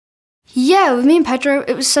Yeah, with me and Pedro,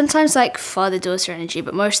 it was sometimes like father-daughter energy,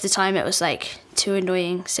 but most of the time it was like two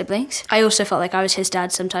annoying siblings. I also felt like I was his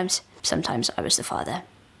dad sometimes. Sometimes I was the father.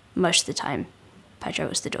 Most of the time, Pedro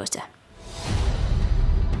was the daughter.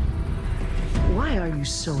 Why are you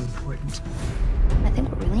so important? I think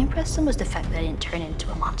what really impressed them was the fact that I didn't turn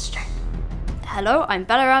into a monster. Hello, I'm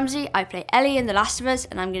Bella Ramsey, I play Ellie in The Last of Us,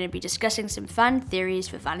 and I'm going to be discussing some fan theories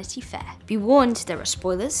for Vanity Fair. Be warned, there are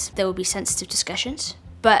spoilers, there will be sensitive discussions.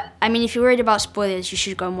 But, I mean, if you're worried about spoilers, you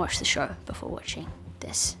should go and watch the show before watching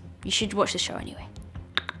this. You should watch the show anyway.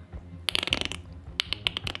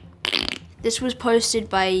 This was posted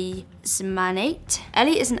by Zmanate.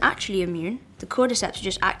 Ellie isn't actually immune. The cordyceps are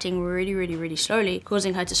just acting really slowly,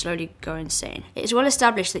 causing her to slowly go insane. It is well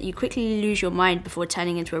established that you quickly lose your mind before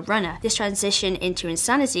turning into a runner. This transition into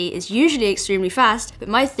insanity is usually extremely fast, but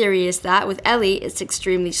my theory is that with Ellie, it's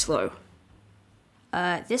extremely slow.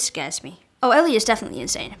 This scares me. Oh, Ellie is definitely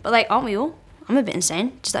insane, but like, aren't we all? I'm a bit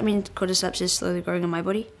insane. Does that mean cordyceps is slowly growing in my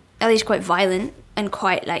body? Ellie's quite violent and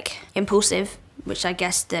quite like impulsive, which I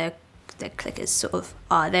guess the clickers sort of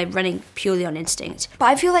are. They're running purely on instinct. But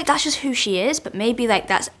I feel like that's just who she is, but maybe like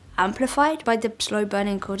that's amplified by the slow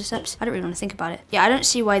burning cordyceps. I don't really want to think about it. Yeah, I don't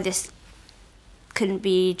see why this couldn't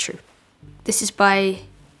be true. This is by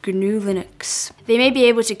GNU Linux. They may be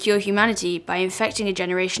able to cure humanity by infecting a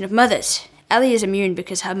generation of mothers. Ellie is immune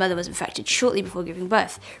because her mother was infected shortly before giving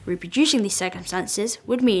birth. Reproducing these circumstances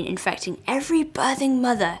would mean infecting every birthing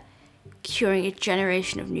mother, curing a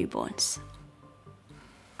generation of newborns.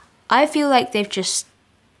 I feel like they've just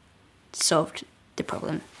solved the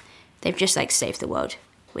problem. They've just like saved the world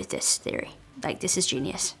with this theory. Like, this is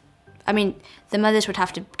genius. I mean, the mothers would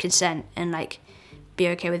have to consent and like be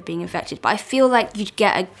okay with being infected, but I feel like you'd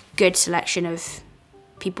get a good selection of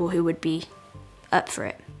people who would be up for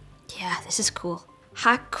it. Yeah, this is cool.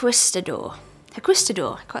 Haquistador.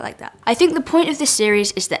 Haquistador, I quite like that. I think the point of this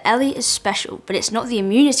series is that Ellie is special, but it's not the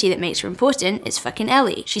immunity that makes her important, it's fucking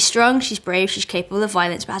Ellie. She's strong, she's brave, she's capable of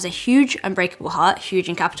violence, but has a huge, unbreakable heart, huge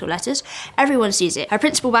in capital letters. Everyone sees it. Her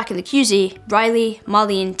principal back in the QZ, Riley,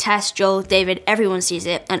 Marlene, Tess, Joel, David, everyone sees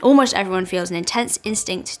it, and almost everyone feels an intense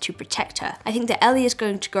instinct to protect her. I think that Ellie is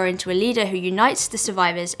going to grow into a leader who unites the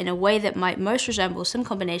survivors in a way that might most resemble some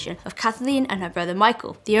combination of Kathleen and her brother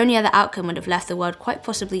Michael. The only other outcome would have left the world quite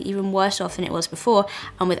possibly even worse off than it was before,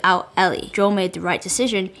 and without Ellie. Joel made the right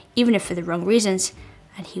decision, even if for the wrong reasons,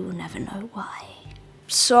 and he will never know why.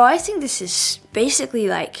 So I think this is basically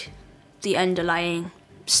like the underlying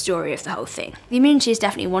story of the whole thing. The immunity is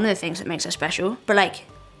definitely one of the things that makes her special, but like,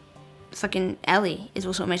 fucking Ellie is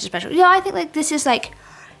also what makes her special. Yeah, I think like this is like,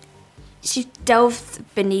 she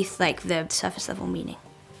delved beneath like the surface level meaning.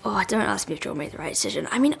 Oh, don't ask me if Joel made the right decision.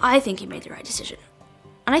 I mean, I think he made the right decision.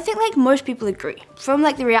 And I think like most people agree. From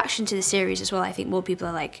like the reaction to the series as well, I think more people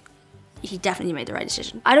are like, he definitely made the right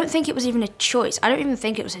decision. I don't think it was even a choice. I don't even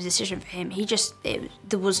think it was a decision for him.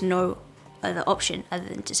 There was no other option other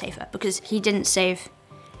than to save her, because he did save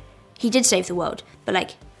the world, but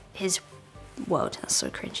like his world, that's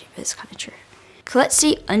so cringy, but it's kind of true.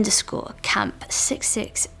 Klutzy _ camp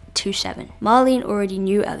 6627. Marlene already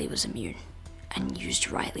knew Ellie was immune and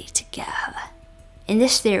used Riley to get her. In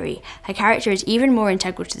this theory, her character is even more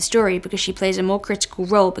integral to the story because she plays a more critical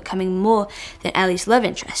role, becoming more than Ellie's love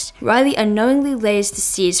interest. Riley unknowingly lays the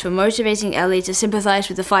seeds for motivating Ellie to sympathize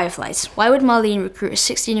with the Fireflies. Why would Marlene recruit a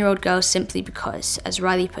 16-year-old girl simply because, as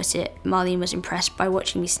Riley put it, Marlene was impressed by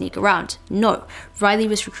watching me sneak around? No, Riley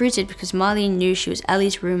was recruited because Marlene knew she was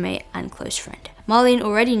Ellie's roommate and close friend. Marlene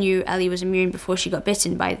already knew Ellie was immune before she got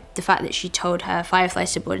bitten by the fact that she told her Firefly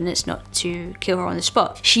subordinates not to kill her on the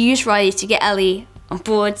spot. She used Riley to get Ellie on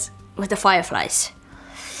board with the Fireflies.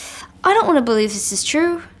 I don't want to believe this is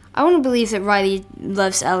true. I want to believe that Riley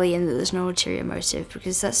loves Ellie and that there's no ulterior motive,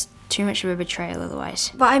 because that's too much of a betrayal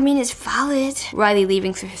otherwise. But I mean, it's valid. Riley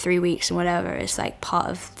leaving for 3 weeks and whatever is like part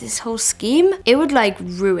of this whole scheme. It would like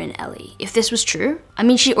ruin Ellie if this was true. I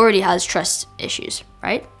mean, she already has trust issues,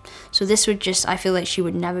 right? So this would just, I feel like she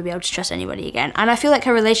would never be able to trust anybody again. And I feel like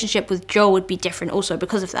her relationship with Joel would be different also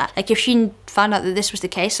because of that. Like if she found out that this was the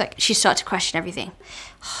case, like she'd start to question everything.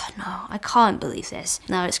 Oh no, I can't believe this.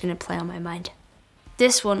 Now it's gonna play on my mind.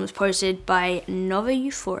 This one was posted by Nova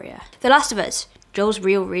Euphoria. The Last of Us, Joel's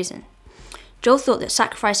real reason. Joel thought that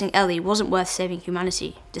sacrificing Ellie wasn't worth saving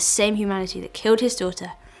humanity. The same humanity that killed his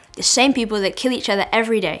daughter. The same people that kill each other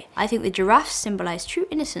every day. I think the giraffes symbolize true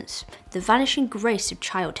innocence, the vanishing grace of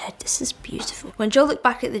childhood. This is beautiful. When Joel looked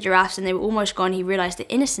back at the giraffes and they were almost gone, he realized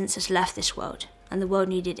that innocence has left this world, and the world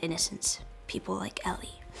needed innocence. People like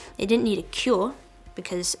Ellie. They didn't need a cure,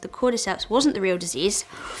 because the cordyceps wasn't the real disease.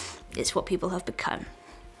 It's what people have become.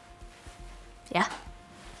 Yeah?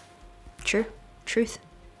 Truth.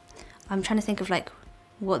 I'm trying to think of like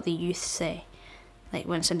what the youth say, like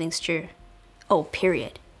when something's true. Oh,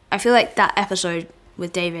 period. I feel like that episode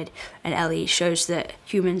with David and Ellie shows that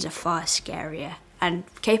humans are far scarier and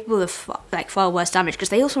capable of far worse damage because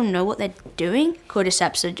they also know what they're doing.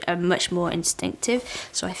 Cordyceps are much more instinctive,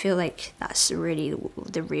 so I feel like that's really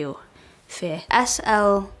the real fear.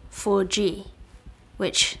 SL4G,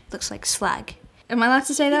 which looks like slag. Am I allowed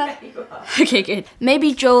to say that? Yeah, you are. Okay, good.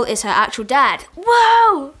 Maybe Joel is her actual dad.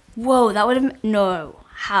 Whoa! Whoa, that would have... No.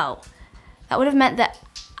 How? That would have meant that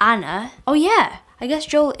Anna... Oh yeah, I guess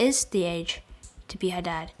Joel is the age to be her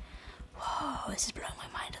dad. Whoa, this is blowing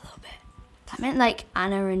my mind a little bit. That meant like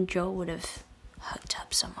Anna and Joel would have hooked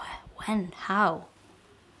up somewhere. When? How?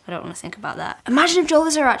 I don't want to think about that. Imagine if Joel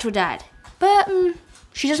is her actual dad. But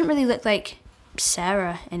she doesn't really look like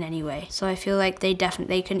Sarah in any way. So I feel like they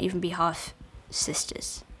couldn't even be half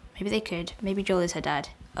sisters. Maybe they could. Maybe Joel is her dad.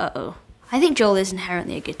 Uh-oh. I think Joel is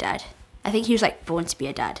inherently a good dad. I think he was like born to be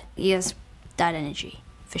a dad. He has dad energy,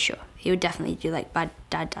 for sure. He would definitely do like bad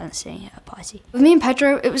dad dancing at a party. With me and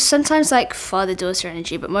Pedro, it was sometimes like father-daughter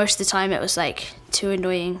energy, but most of the time it was like two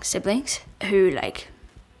annoying siblings who like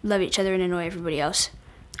love each other and annoy everybody else.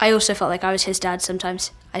 I also felt like I was his dad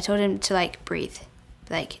sometimes. I told him to like breathe.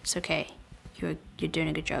 Like, it's okay. You're doing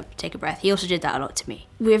a good job. Take a breath. He also did that a lot to me.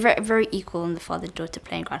 We were very, very equal on the father-daughter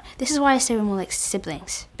playing ground. This is why I say we're more like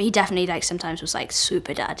siblings. But he definitely like sometimes was like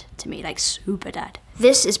super dad to me, like super dad.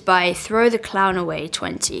 This is by Throw the Clown Away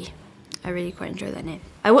 20. I really quite enjoy that name.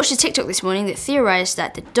 I watched a TikTok this morning that theorized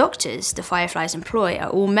that the doctors the Fireflies employ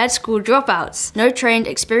are all med school dropouts. No trained,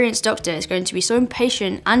 experienced doctor is going to be so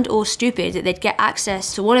impatient and or stupid that they'd get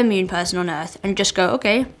access to one immune person on Earth and just go,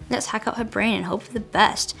 okay, let's hack up her brain and hope for the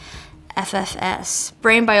best. FFS.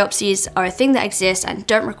 Brain biopsies are a thing that exists and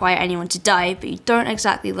don't require anyone to die, but you don't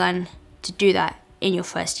exactly learn to do that in your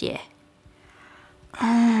first year.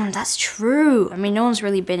 That's true. I mean, no one's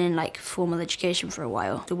really been in like formal education for a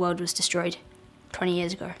while. The world was destroyed 20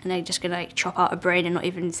 years ago, and they're just gonna like chop out a brain and not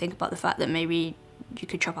even think about the fact that maybe you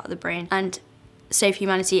could chop out the brain and save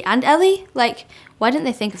humanity and Ellie. Like, why didn't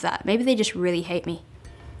they think of that? Maybe they just really hate me.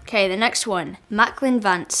 Okay, the next one. Macklin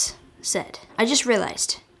Vance said, I just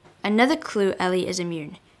realized. Another clue Ellie is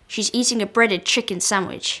immune. She's eating a breaded chicken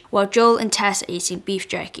sandwich, while Joel and Tess are eating beef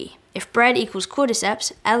jerky. If bread equals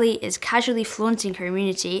cordyceps, Ellie is casually flaunting her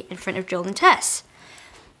immunity in front of Joel and Tess.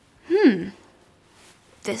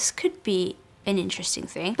 This could be an interesting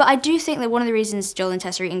thing. But I do think that one of the reasons Joel and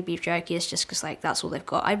Tess are eating beef jerky is just because like that's all they've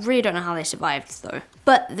got. I really don't know how they survived though.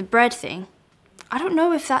 But the bread thing, I don't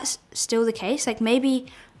know if that's still the case. Like maybe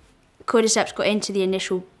cordyceps got into the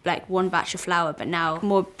initial like one batch of flour, but now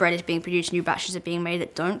more bread is being produced, new batches are being made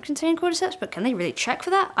that don't contain cordyceps, but can they really check for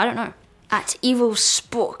that? I don't know. At Evil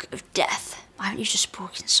Spork of Death. I haven't used a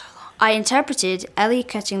spork in so long. I interpreted Ellie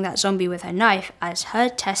cutting that zombie with her knife as her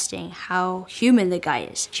testing how human the guy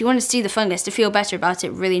is. She wanted to see the fungus to feel better about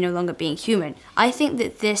it really no longer being human. I think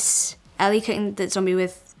that this Ellie cutting the zombie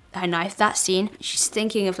with her knife, that scene, she's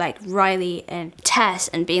thinking of like Riley and Tess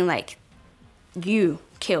and being like, you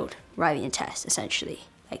killed Riley and Tess, essentially,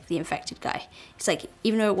 like the infected guy. It's like,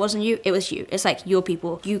 even though it wasn't you, it was you. It's like your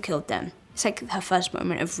people, you killed them. It's like her first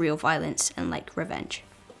moment of real violence and like revenge.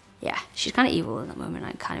 Yeah, she's kind of evil in that moment.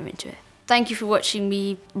 I'm kind of into it. Thank you for watching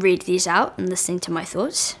me read these out and listening to my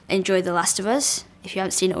thoughts. Enjoy The Last of Us if you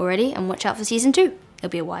haven't seen it already, and watch out for season 2. It'll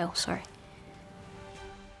be a while, sorry.